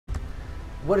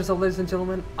What is up, ladies and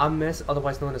gentlemen? I'm Mess,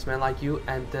 otherwise known as Man Like You,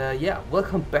 and yeah,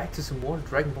 welcome back to some more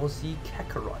Dragon Ball Z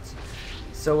Kakarot.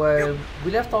 So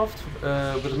we left off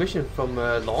with a mission from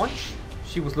launch.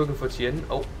 She was looking for Tien.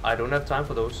 Oh, I don't have time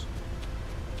for those.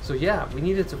 So yeah, we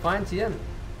needed to find Tien.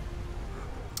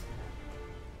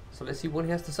 So let's see what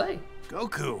he has to say.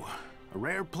 Goku, a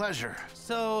rare pleasure.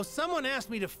 So someone asked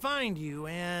me to find you,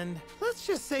 and let's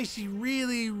just say she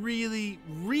really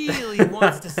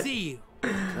wants to see you.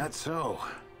 That's so.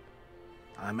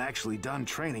 I'm actually done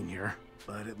training here,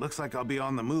 but it looks like I'll be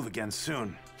on the move again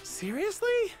soon.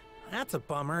 Seriously? That's a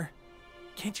bummer.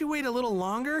 Can't you wait a little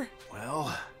longer?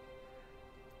 Well,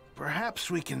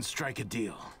 perhaps we can strike a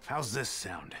deal. How's this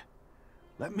sound?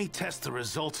 Let me test the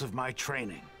results of my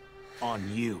training on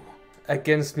you.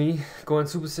 Against me, going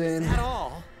Super Saiyan. Is that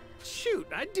all? Shoot,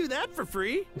 I'd do that for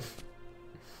free.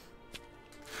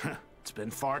 It's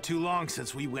been far too long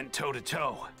since we went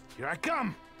toe-to-toe. Here I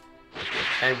come!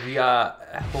 And we are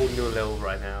a whole new level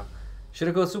right now. Should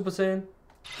I go Super Saiyan?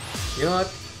 You know what?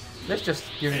 Let's just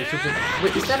give him the Super Saiyan.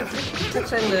 Wait, is that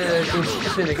saying going Super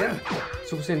Saiyan again?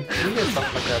 Super Saiyan 3 and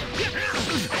stuff like that.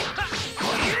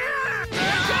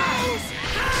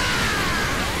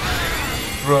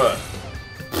 Bruh.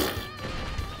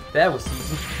 That was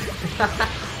easy.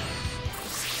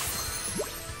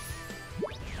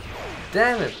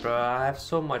 Damn it, bro! I have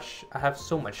so much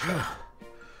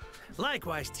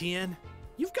Likewise, Tien.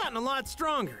 You've gotten a lot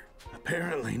stronger.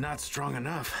 Apparently not strong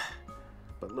enough.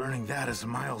 But learning that is a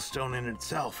milestone in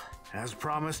itself. As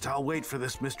promised, I'll wait for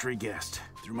this mystery guest.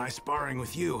 Through my sparring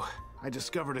with you, I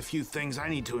discovered a few things I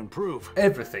need to improve.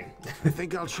 Everything. I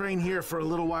think I'll train here for a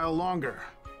little while longer.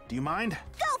 Do you mind?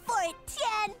 Go for it,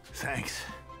 Tien! Thanks.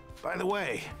 By the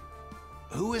way,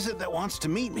 who is it that wants to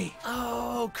meet me?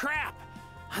 Oh, crap!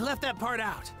 I left that part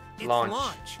out. It's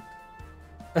Launch.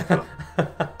 Oh,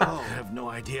 I have no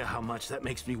idea how much that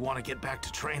makes me want to get back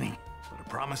to training. But a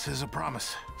promise is a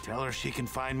promise. Tell her she can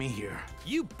find me here.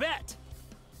 You bet!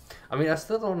 I mean, I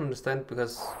still don't understand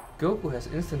because Goku has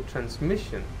instant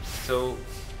transmission. So,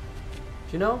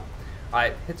 you know,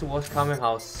 I head towards Kame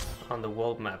House on the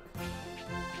world map.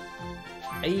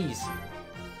 Easy.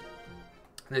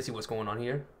 Let's see what's going on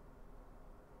here.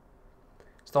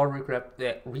 Star recap.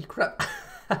 Yeah, recap.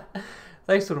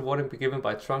 Thanks to the warning given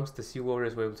by Trunks, the Sea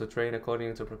Warriors were able to train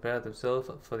according to prepare themselves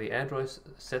for the androids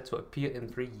set to appear in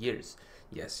 3 years.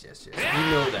 Yes. We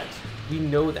know that. We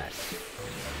know that.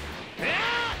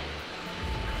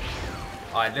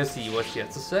 Alright, let's see what she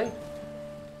has to say.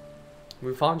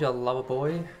 We found your lover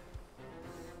boy.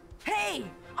 Hey!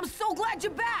 I'm so glad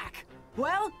you're back!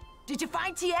 Well, did you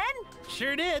find Tien?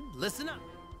 Sure did. Listen up.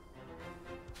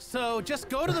 So just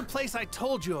go to the place I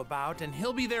told you about, and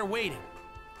he'll be there waiting.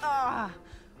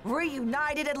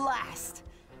 Reunited at last.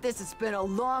 This has been a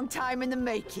long time in the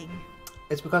making.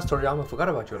 It's because Toriyama forgot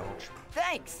about your launch.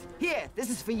 Thanks. Here, this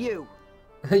is for you.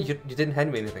 you didn't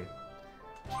hand me anything.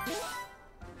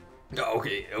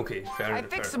 Okay, fair I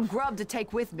enough. fixed some grub to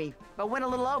take with me, but went a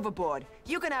little overboard.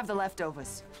 You can have the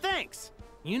leftovers. Thanks.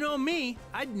 You know me,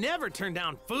 I'd never turn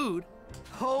down food.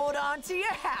 Hold on to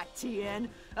your hat, Tien.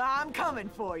 I'm coming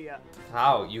for you.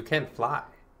 How? You can't fly.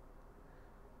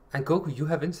 And Goku, you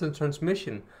have instant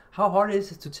transmission. How hard is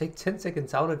it to take 10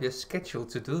 seconds out of your schedule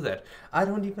to do that?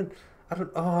 Am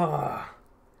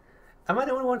I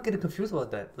the only one getting confused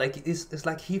about that? Like, it's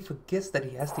like he forgets that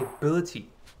he has the ability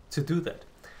to do that.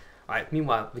 Alright,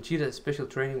 meanwhile, Vegeta's special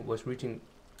training was reaching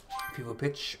fever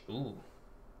pitch. Ooh.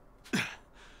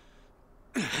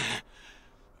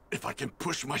 If I can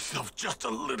push myself just a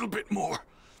little bit more,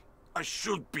 I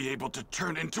should be able to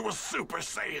turn into a Super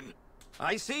Saiyan.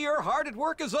 I see you're hard at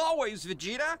work as always,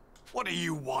 Vegeta. What do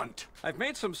you want? I've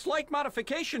made some slight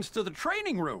modifications to the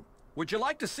training room. Would you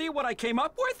like to see what I came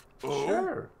up with? Oh?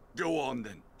 Sure. Go on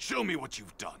then. Show me what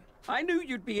you've done. I knew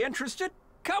you'd be interested.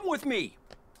 Come with me.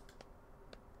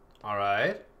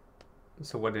 Alright.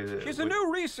 So what is it? She's a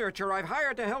new researcher I've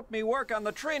hired to help me work on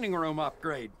the training room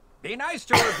upgrade. Be nice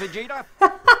to her, Vegeta.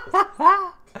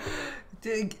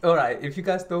 Alright, if you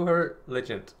guys know her,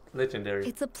 legendary.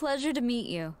 It's a pleasure to meet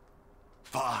you.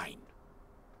 Fine.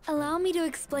 Allow me to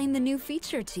explain the new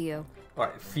feature to you.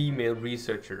 Alright, female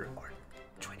researcher.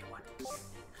 21.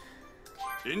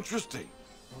 Interesting.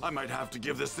 I might have to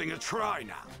give this thing a try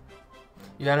now.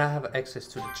 You now have access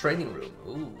to the training room.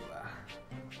 Ooh.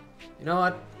 You know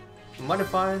what?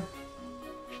 Modify.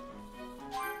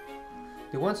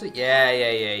 You want to?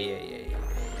 Yeah.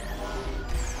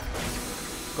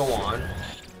 Go on.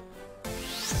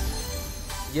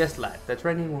 Yes, lad. The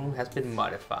training room has been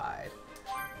modified.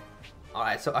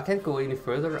 Alright, so I can't go any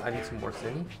further. I need some more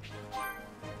thingy.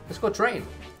 Let's go train.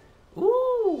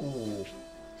 Ooh.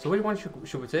 So which one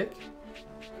should we take?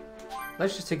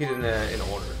 Let's just take it in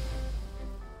order.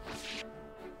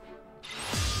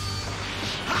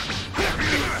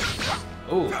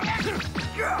 Oh.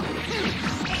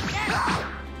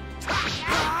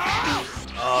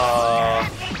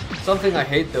 Something I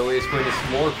hate though is when it's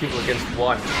more people against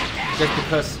one, just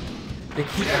because they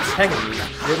keep attacking me.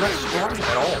 They're not strong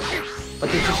at all, but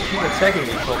they just keep attacking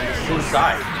me from the full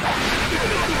side.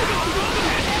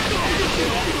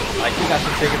 I think I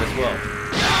should take it as well.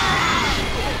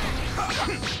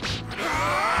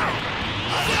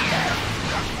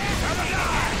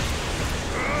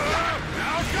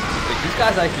 But these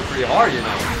guys are actually pretty hard, you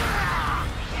know.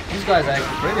 These guys are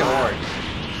actually pretty hard.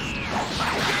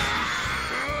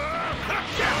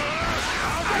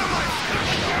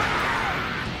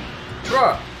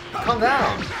 Bruh, calm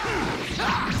down.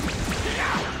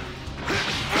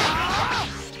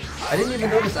 I didn't even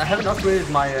notice. I haven't upgraded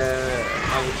my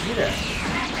my Vegeta.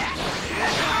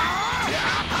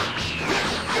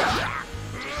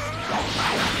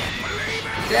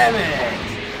 Damn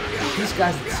it! These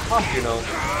guys are tough, you know.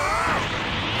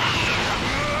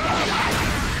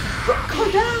 Bro, calm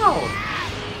down.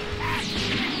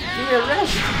 Give me a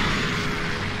rest.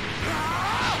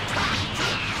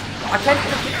 I can't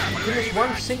finish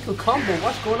one single combo.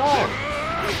 What's going on?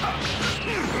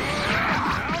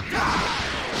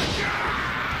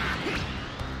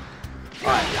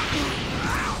 Alright.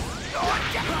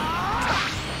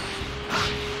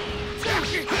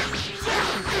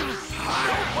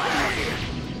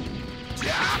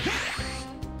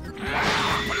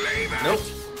 Nope.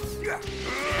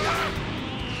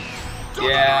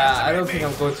 Yeah, I don't think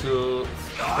I'm going to...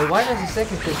 Wait, why does the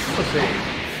second thing Super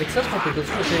Saiyan? It says something that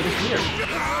Super Saiyan is here.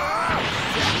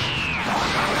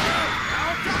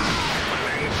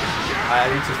 I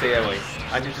need to stay away.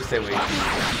 I need to stay away.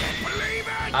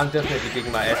 I'm definitely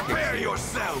getting my ass kicked.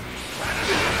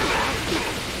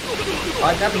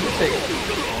 Alright, that was a mistake.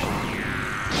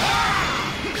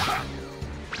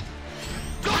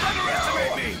 Don't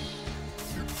underestimate me!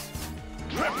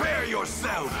 Prepare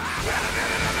yourself!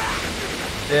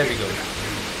 There we go.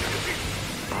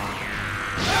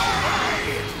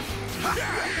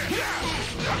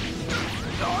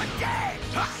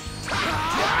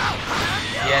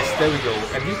 Yes, there we go.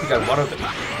 At least we got one of them.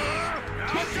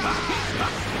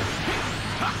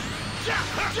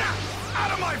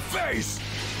 Out of my face!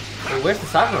 Wait, where's the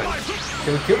Cyberman?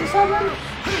 Can we kill the Cyberman?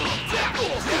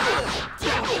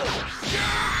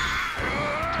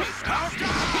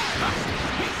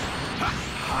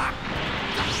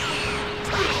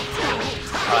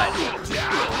 Alright.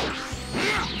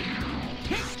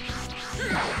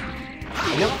 I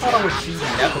never thought I would see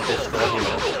Never this strong, you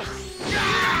know.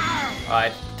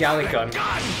 Alright, Galley Gun.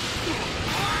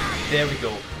 There we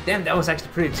go. Damn, that was actually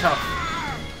pretty tough.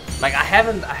 Like I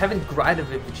haven't grinded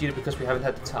with Vegeta because we haven't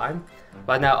had the time.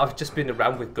 But now I've just been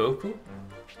around with Goku,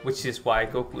 which is why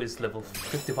Goku is level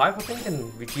 55 I think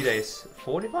and Vegeta is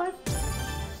 45.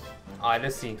 Alright,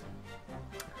 let's see.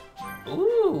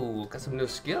 Ooh, got some new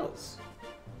skills.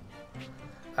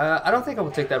 I don't think I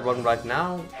will take that run right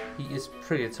now. He is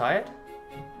pretty tired.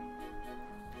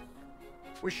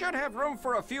 We should have room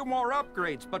for a few more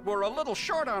upgrades, but we're a little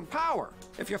short on power.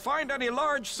 If you find any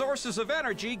large sources of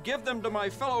energy, give them to my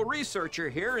fellow researcher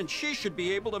here, and she should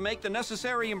be able to make the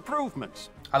necessary improvements.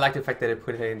 I like the fact that they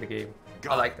put it in the game.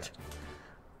 I like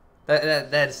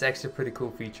that. That is actually a pretty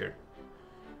cool feature.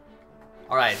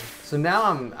 Alright, so now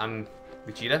I'm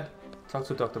Vegeta. Talk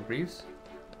to Dr. Briefs.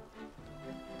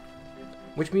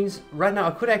 Which means right now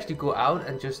I could actually go out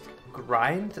and just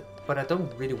grind, but I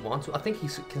don't really want to. I think he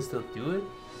can still do it,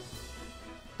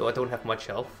 though I don't have much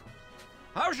health.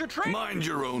 How's your training? Mind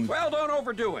your own... Well, don't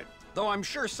overdo it. Though I'm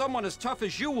sure someone as tough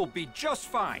as you will be just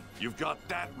fine. You've got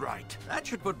that right. That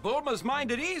should put Bulma's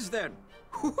mind at ease then.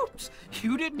 Whoops,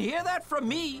 you didn't hear that from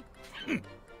me.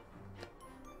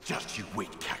 Just you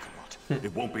wait, Kakarot.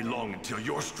 It won't be long until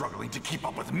you're struggling to keep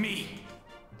up with me.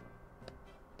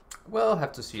 We'll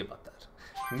have to see about that.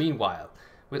 Meanwhile,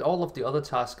 with all of the other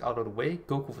tasks out of the way,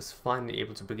 Goku was finally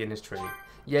able to begin his training.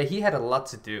 Yeah, he had a lot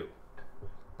to do.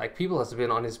 Like, people have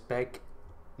been on his back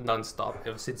non-stop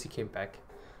ever since he came back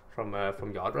from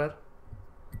Yardrat.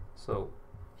 So,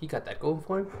 he got that going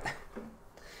for him.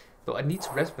 Though I need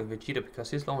to rest with Vegeta because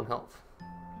he's low on health.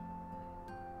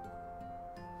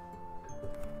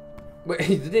 Wait,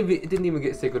 he didn't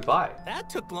even say goodbye. That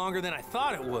took longer than I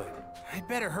thought it would. I'd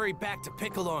better hurry back to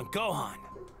Piccolo and Gohan.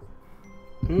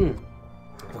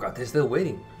 I forgot they're still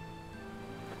waiting.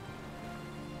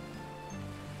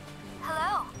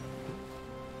 Hello.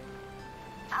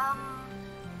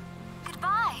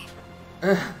 Goodbye.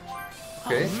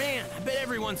 Okay. Oh man, I bet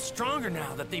everyone's stronger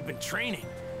now that they've been training.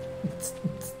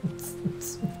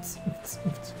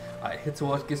 Alright, head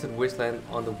towards Gizzard Wasteland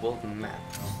on the world map.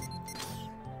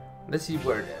 Let's see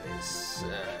where that is.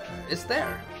 It's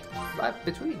there, right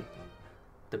between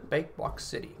the Big Box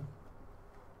City,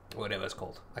 whatever it's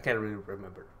called. I can't really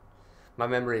remember. My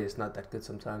memory is not that good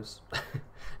sometimes.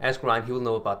 Ask Ryan, he will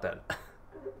know about that.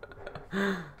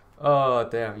 Oh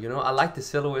damn, you know, I like the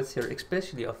silhouettes here,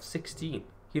 especially of 16.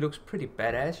 He looks pretty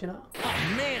badass, you know?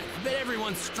 Oh man, I bet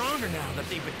everyone's stronger now that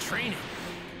they've been training.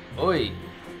 Oi.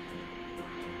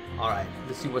 Alright,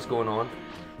 let's see what's going on.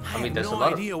 I mean, there's have a no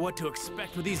lot idea what to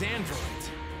expect with these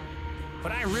androids.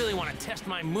 But I really want to test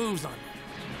my moves on them.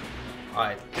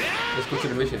 Alright, let's go to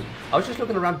the mission. I was just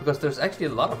looking around because there's actually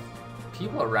a lot of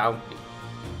people around me.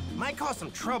 Might cause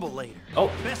some trouble later.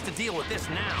 Oh. Best to deal with this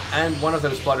now. And one of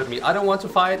them spotted me. I don't want to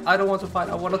fight. I don't want to fight.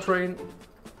 I want to train.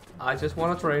 I just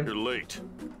want to train. You're late.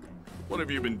 What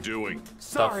have you been doing?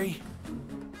 Sorry.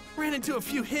 Ran into a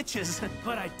few hitches,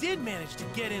 but I did manage to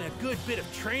get in a good bit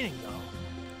of training, though.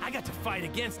 I got to fight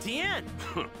against Tien.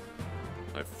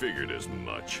 I figured as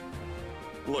much.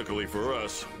 Luckily for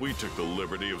us, we took the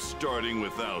liberty of starting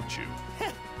without you.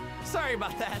 Sorry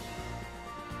about that.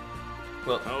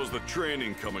 Well, How's the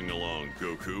training coming along,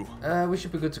 Goku? we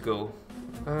should be good to go.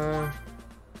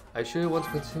 I sure want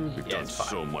to continue. We've done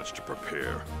so much to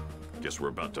prepare. Guess we're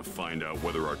about to find out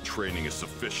whether our training is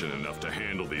sufficient enough to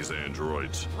handle these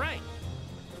androids. Right.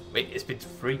 Wait, it's been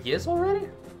 3 years already?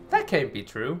 That can't be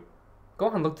true.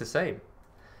 Gohan looked the same.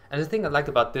 And the thing I like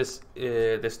about this,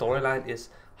 the storyline is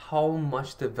how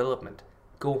much development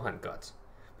Gohan got.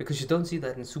 Because you don't see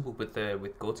that in Super with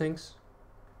Gotenks.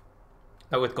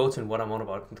 With Goten, what I'm on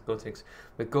about with Gotenks.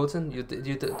 With Goten, you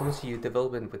don't see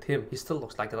development with him. He still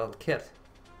looks like a little kid.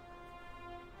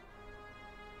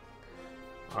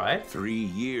 Alright. 3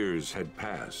 years had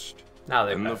passed. Now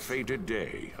they and passed. the fated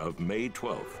day of May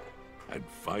 12th had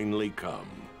finally come.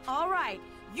 All right,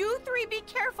 you three be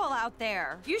careful out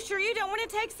there. You sure you don't want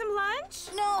to take some lunch?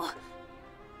 No,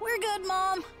 we're good,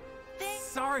 Mom.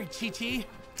 Sorry, Chi-Chi.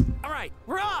 All right,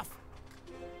 we're off.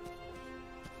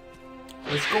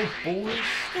 Let's go,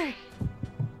 boys.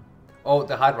 Oh,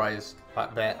 the hide virus.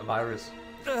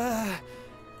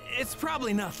 It's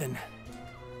probably nothing.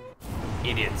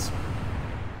 Idiots.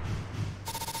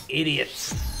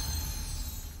 Idiots.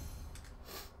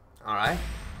 Alright.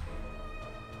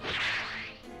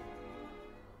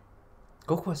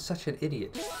 Goku is such an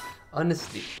idiot.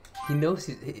 Honestly, he knows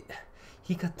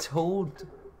he got told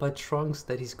by Trunks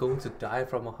that he's going to die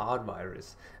from a heart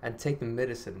virus and take the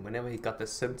medicine whenever he got the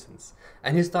symptoms.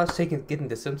 And he starts getting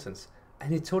the symptoms.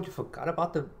 And he totally forgot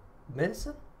about the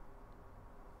medicine?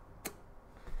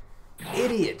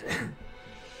 Idiot!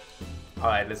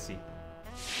 Alright, let's see.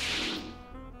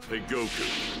 Hey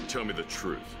Goku, tell me the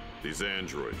truth. These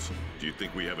androids, do you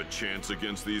think we have a chance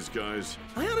against these guys?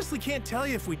 I honestly can't tell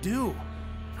you if we do.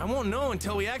 I won't know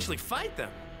until we actually fight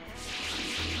them.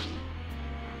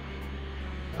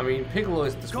 I mean, Piccolo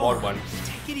is the smart one.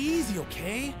 Take it easy,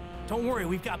 okay? Don't worry,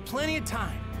 we've got plenty of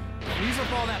time. Use up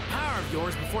all that power of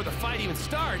yours before the fight even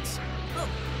starts. Oh,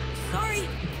 sorry.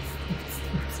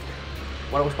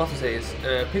 What I was about to say is,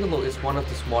 Piccolo is one of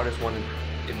the smartest one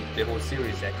in the whole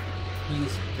series, actually. He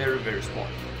is very, very smart.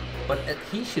 But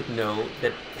he should know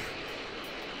that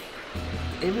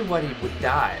everybody would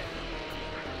die.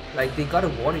 Like, they got a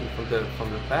warning from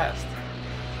the past.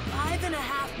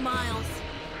 5.5 miles.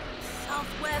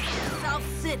 Southwest of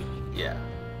South City. Yeah.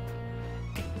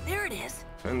 There it is.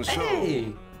 And so,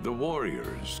 Hey! the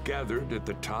warriors gathered at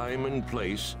the time and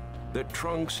place that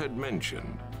Trunks had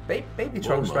mentioned. Baby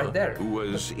Trunks Bulma, right there. who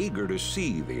was eager to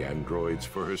see the androids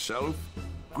for herself,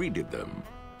 greeted them.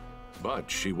 But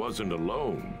she wasn't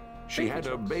alone. She had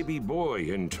a baby boy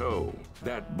in tow.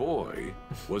 That boy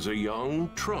was a young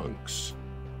Trunks.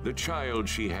 The child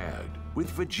she had with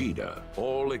Vegeta.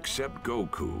 All except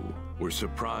Goku were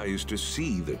surprised to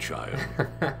see the child.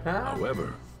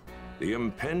 However, the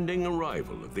impending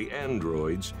arrival of the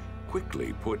androids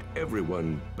quickly put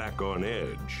everyone back on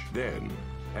edge. Then,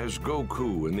 as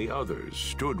Goku and the others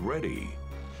stood ready,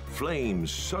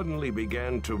 flames suddenly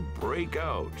began to break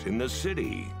out in the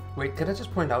city. Wait, can I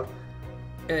just point out?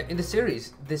 In the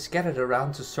series, they scattered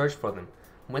around to search for them.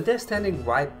 When they're standing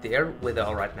right there where they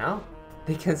are right now,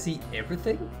 they can see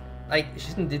everything? Like,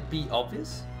 shouldn't it be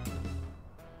obvious?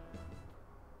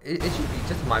 It should be,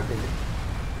 just my opinion.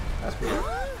 That's weird.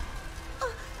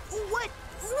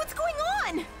 What's going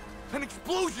on? An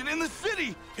explosion in the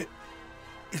city!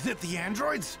 Is it the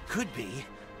androids? Could be.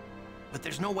 But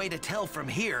there's no way to tell from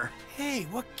here. Hey,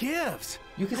 what gives?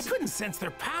 You can I couldn't sense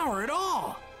their power at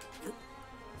all.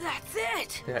 That's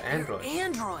it! They're androids.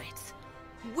 Androids!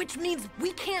 Which means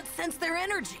we can't sense their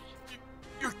energy.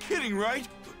 You're kidding, right?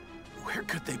 Where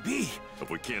could they be? If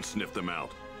we can't sniff them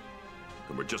out,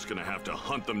 then we're just gonna have to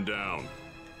hunt them down.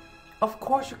 Of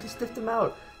course you can sniff them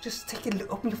out. Just take a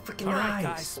look, open your freaking All eyes. right,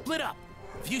 guys, split up.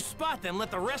 If you spot them, let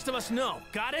the rest of us know.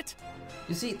 Got it?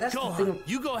 You see, that's the Gohan, thing.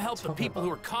 you go help the talking people about.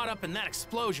 who are caught up in that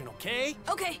explosion, okay?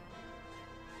 Okay.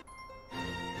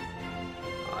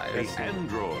 Alright, The let's see.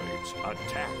 androids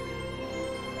attack.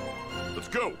 Let's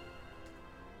go.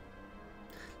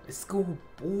 Let's go,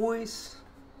 boys.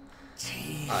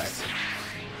 Jeez. Alright.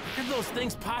 What could those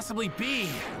things possibly be?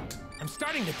 I'm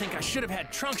starting to think I should have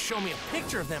had Trunks show me a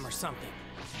picture of them or something.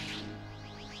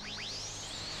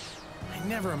 I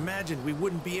never imagined we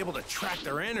wouldn't be able to track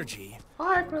their energy.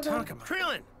 Alright, brother. Talk about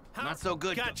Krillin! Not so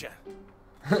good. Gotcha.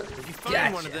 If you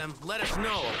find one of them, let us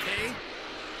know, okay?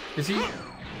 You see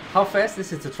how fast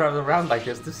this is to travel around like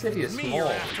this? The city is Me small. you're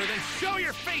after, then show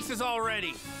your faces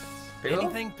already! Piccolo?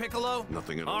 Anything, Piccolo?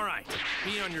 Nothing at all. All right,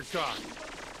 be on your guard.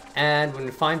 And when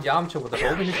we find Yamcha with a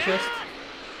hole in his chest,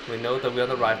 we know that we're on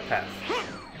the right path.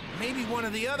 Maybe one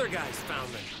of the other guys found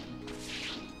them.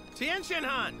 Tien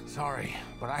Shinhan! Sorry,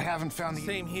 but I haven't found the...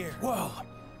 Same here. Whoa,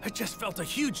 I just felt a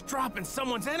huge drop in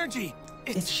someone's energy.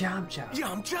 It's Yamcha.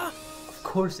 Yamcha? Of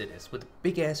course it is, with a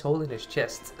big ass hole in his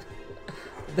chest.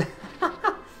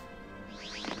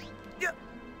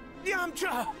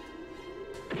 Yamcha!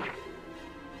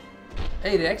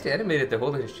 Hey, they actually animated the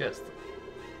hole in his chest.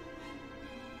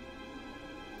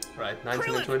 Right,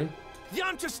 19 and 20.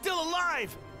 Yamcha's still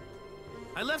alive!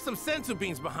 I left some sensu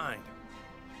beans behind.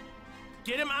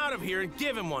 Get him out of here and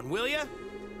give him one, will ya?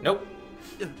 Nope.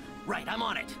 Right, I'm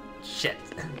on it. Shit.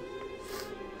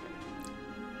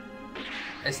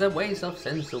 It's a waste of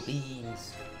sensu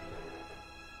beans.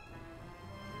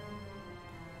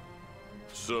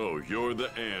 So, you're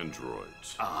the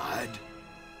androids. Odd.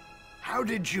 How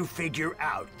did you figure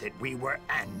out that we were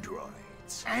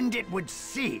androids? And it would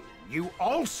seem you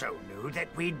also knew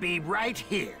that we'd be right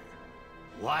here.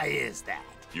 Why is that?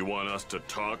 You want us to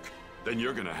talk? Then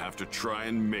you're gonna have to try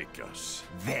and make us.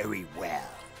 Very well.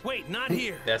 Wait, not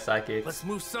here. That's psychic. Let's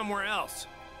move somewhere else.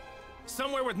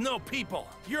 Somewhere with no people.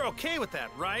 You're okay with that,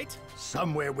 right?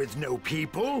 Somewhere with no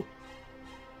people?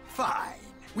 Fine.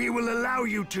 We will allow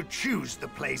you to choose the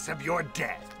place of your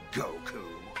death, Goku.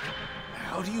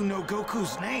 How do you know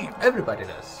Goku's name? Everybody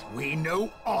does. We know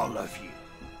all of you.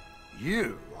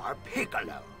 You are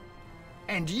Piccolo.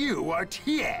 And you are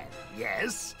Tien,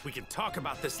 yes? We can talk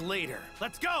about this later.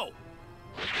 Let's go!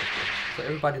 So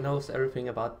everybody knows everything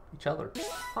about each other.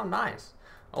 How nice.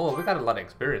 Oh, we got a lot of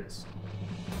experience.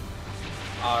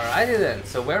 Alrighty then,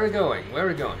 so where are we going? Where are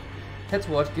we going? Head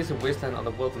towards Giza Wasteland on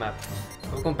the world map.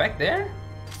 Are we going back there?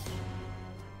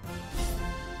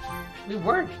 We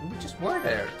just were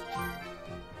there.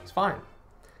 It's fine.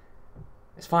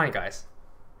 It's fine, guys.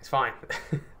 It's fine.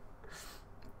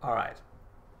 Alright.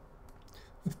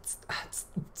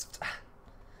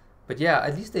 But yeah,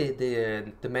 at least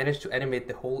they managed to animate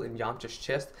the hole in Yamcha's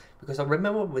chest, because I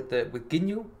remember with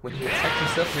Ginyu, when he attacked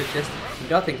himself in the chest,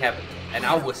 nothing happened, and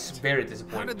I was very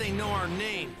disappointed. How did they know our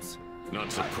names?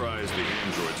 Not surprised the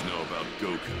androids know about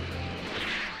Goku.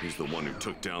 He's the one who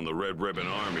took down the Red Ribbon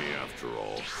Army, after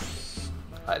all.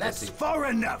 That's far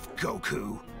enough,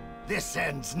 Goku. This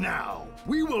ends now.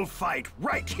 We will fight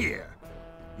right here.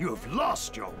 You have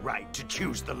lost your right to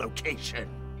choose the location.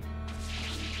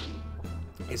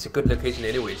 It's a good location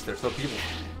anyways, there's no people.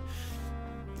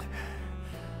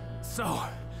 So,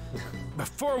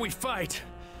 before we fight,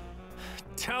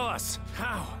 tell us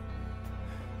how.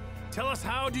 Tell us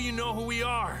how do you know who we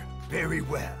are? Very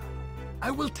well.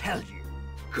 I will tell you,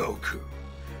 Goku.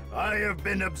 I have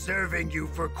been observing you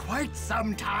for quite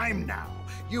some time now,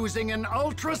 using an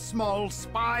ultra-small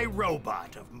spy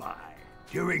robot of mine.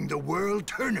 During the World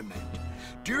Tournament,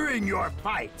 during your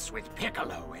fights with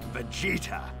Piccolo and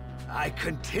Vegeta, I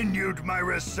continued my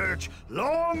research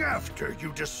long after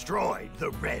you destroyed the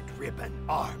Red Ribbon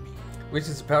Army. Which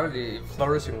is apparently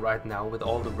flourishing right now with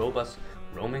all the robots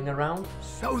roaming around.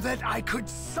 So that I could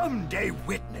someday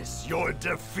witness your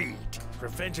defeat.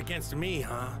 Revenge against me,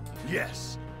 huh?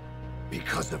 Yes.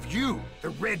 Because of you, the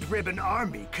Red Ribbon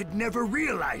Army could never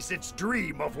realize its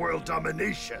dream of world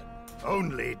domination.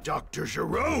 Only Dr.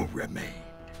 Gero remained.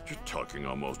 You're talking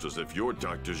almost as if you're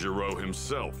Dr. Gero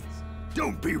himself.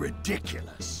 Don't be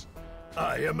ridiculous.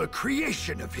 I am a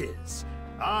creation of his.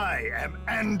 I am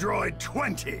Android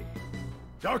 20.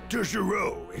 Dr.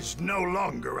 Gero is no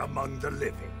longer among the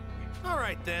living. All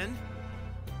right, then.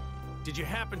 Did you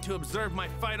happen to observe my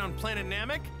fight on planet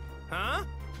Namek? Huh?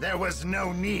 There was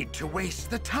no need to waste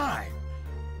the time.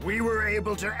 We were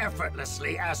able to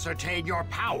effortlessly ascertain your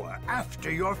power after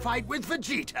your fight with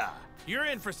Vegeta. You're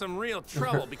in for some real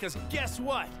trouble because guess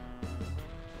what?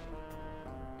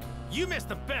 You missed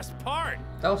the best part.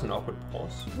 That was an awkward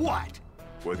pause. What?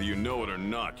 Whether you know it or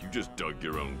not, you just dug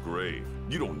your own grave.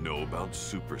 You don't know about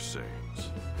Super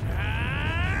Saiyans.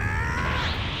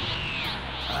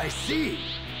 I see.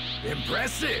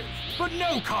 Impressive, but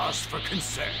no cause for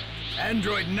concern.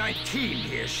 Android 19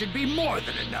 here should be more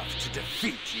than enough to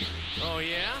defeat you. Oh,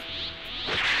 yeah?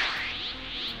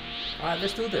 Alright,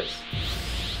 let's do this.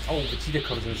 Oh, Vegeta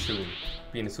comes in soon,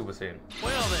 being a Super Saiyan.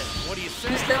 Well then, what do you say?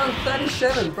 He's down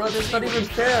 37, bro. That's not even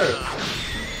fair.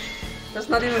 That's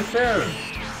not even fair.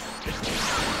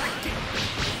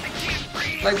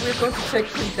 Like, we're going to take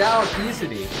him down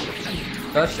easily.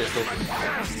 That's just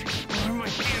okay.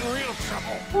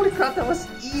 Holy crap, that was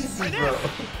easy, bro.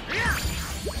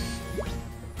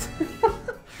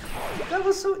 That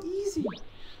was so easy.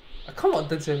 Come on,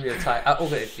 don't send me a tie.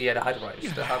 Okay, yeah, the hide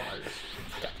riders. The hide riders.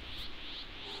 Okay.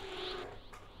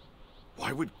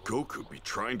 Why would Goku be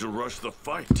trying to rush the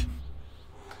fight?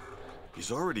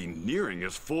 He's already nearing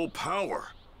his full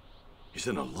power. He's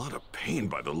in a lot of pain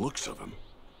by the looks of him.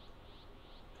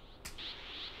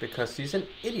 Because he's an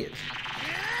idiot.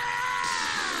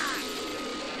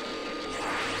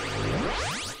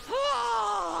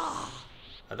 Oh,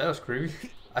 that was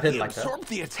creepy. I didn't like that. Absorb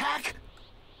the attack?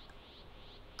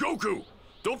 Goku,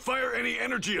 don't fire any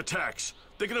energy attacks.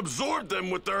 They can absorb them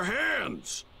with their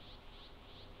hands.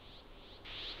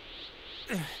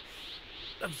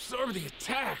 Absorb the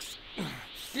attacks.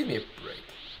 Give me a break.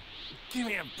 Give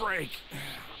me a break.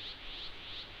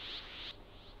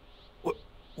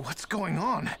 What's going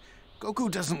on? Goku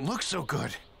doesn't look so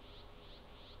good.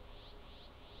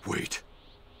 Wait.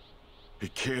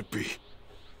 It can't be.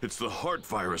 It's the heart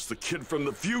virus the kid from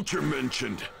the future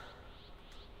mentioned.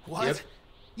 What? Yep.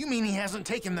 You mean he hasn't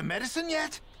taken the medicine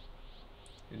yet?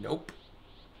 Nope.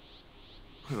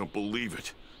 I don't believe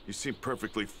it. He seemed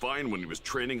perfectly fine when he was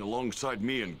training alongside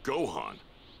me and Gohan.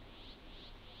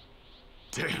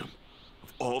 Damn.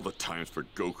 Of all the times for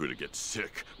Goku to get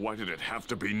sick, why did it have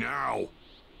to be now?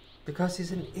 Because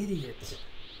he's an idiot.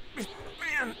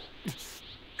 Man,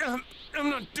 I'm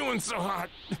not doing so hot.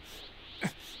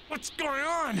 What's going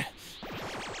on?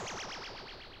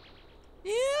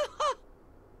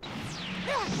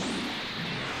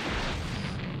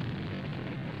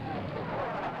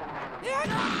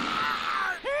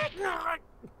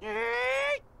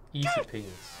 Easy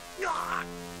penis.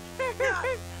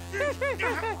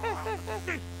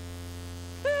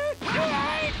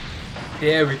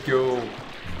 There we go.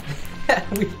 There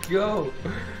we go.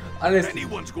 If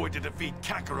anyone's going to defeat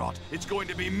Kakarot, it's going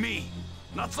to be me,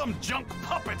 not some junk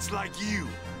puppets like you.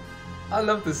 I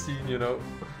love this scene, you know.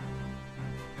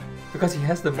 Because he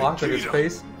has the mark on his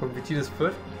face from Vegeta's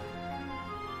foot.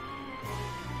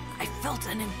 I felt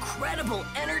an incredible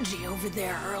energy over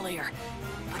there earlier,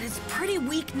 but it's pretty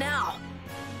weak now.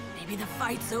 Maybe the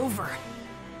fight's over.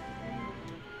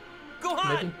 Go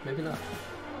on! Maybe not.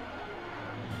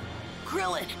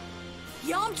 Krillin!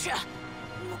 Yamcha!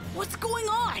 What's going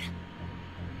on?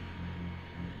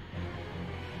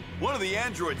 One of the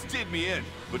androids did me in,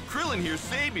 but Krillin here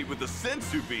saved me with the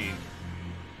sensu bean.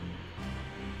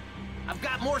 I've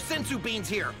got more sensu beans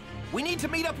here. We need to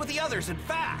meet up with the others and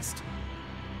fast.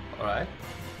 Alright.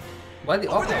 Why the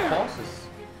awkward pauses?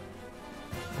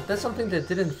 That's something they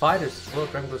did in Fighters as well,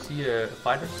 Dragon Ball Z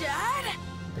Fighters. Dad?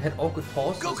 They had awkward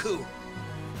pauses. Goku!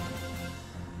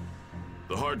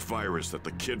 The heart virus that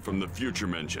the kid from the future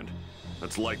mentioned.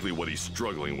 That's likely what he's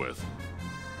struggling with.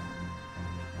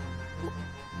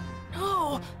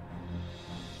 No!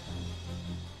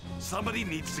 Somebody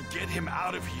needs to get him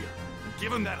out of here and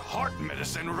give him that heart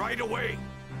medicine right away.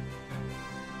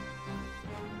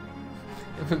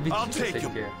 I'll take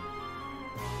him.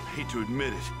 I hate to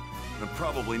admit it, but I'm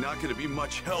probably not going to be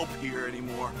much help here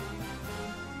anymore.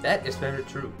 That is very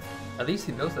true. At least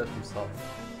he knows that himself.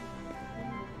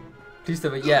 Please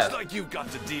tell me, yeah. Looks like you've got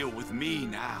to deal with me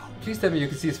now. Please tell me you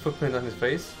can see his footprint on his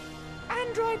face.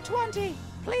 Android 20,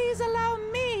 please allow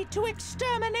me to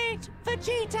exterminate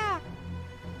Vegeta.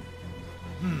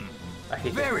 I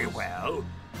hate Very that. well.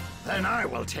 Then I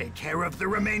will take care of the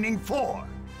remaining 4.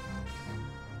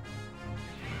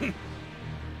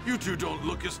 You two don't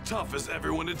look as tough as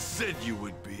everyone had said you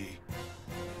would be.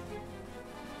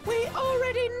 We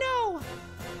already know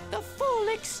the full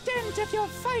extent of your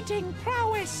fighting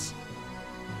prowess.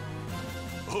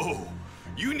 Oh,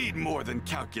 you need more than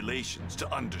calculations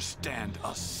to understand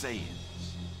us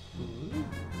Saiyans.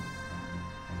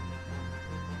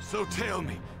 So tell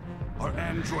me, are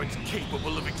androids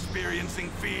capable of experiencing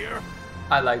fear?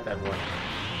 I like that one.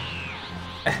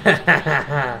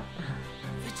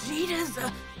 Vegeta's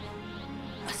a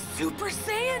Super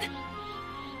Saiyan?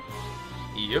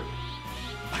 Yep.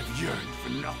 I've yearned for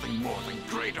nothing more than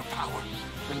greater power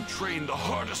and trained the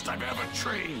hardest I've ever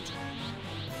trained.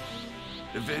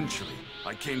 Eventually,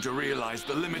 I came to realize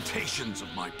the limitations of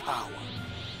my power.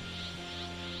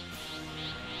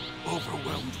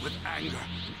 Overwhelmed with anger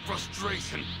and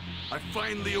frustration, I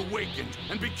finally awakened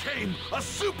and became a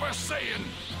Super Saiyan!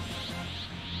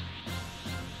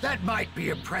 That might be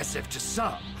impressive to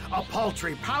some. A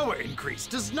paltry power increase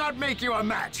does not make you a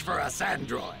match for us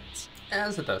androids.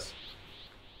 As it does.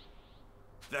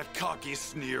 That cocky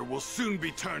sneer will soon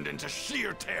be turned into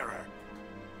sheer terror.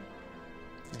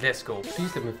 Let's go.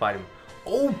 Please let me fight him.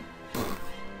 Oh!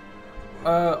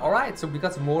 Alright, so we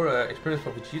got some more experience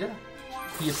for Vegeta.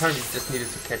 He apparently just needed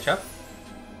to catch up.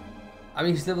 I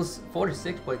mean, he's level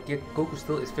 46, but Goku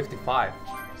still is 55.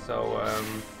 So,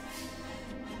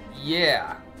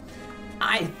 yeah.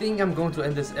 I think I'm going to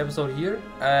end this episode here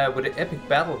with an epic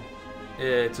battle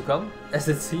to come, as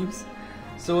it seems.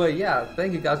 So yeah,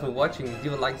 thank you guys for watching.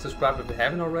 Give a like, subscribe if you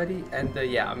haven't already, and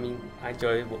yeah, I mean, I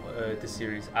enjoy this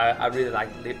series. I really like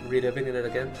reliving it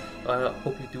again. I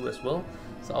hope you do as well.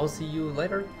 So I'll see you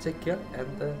later. Take care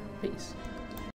and peace.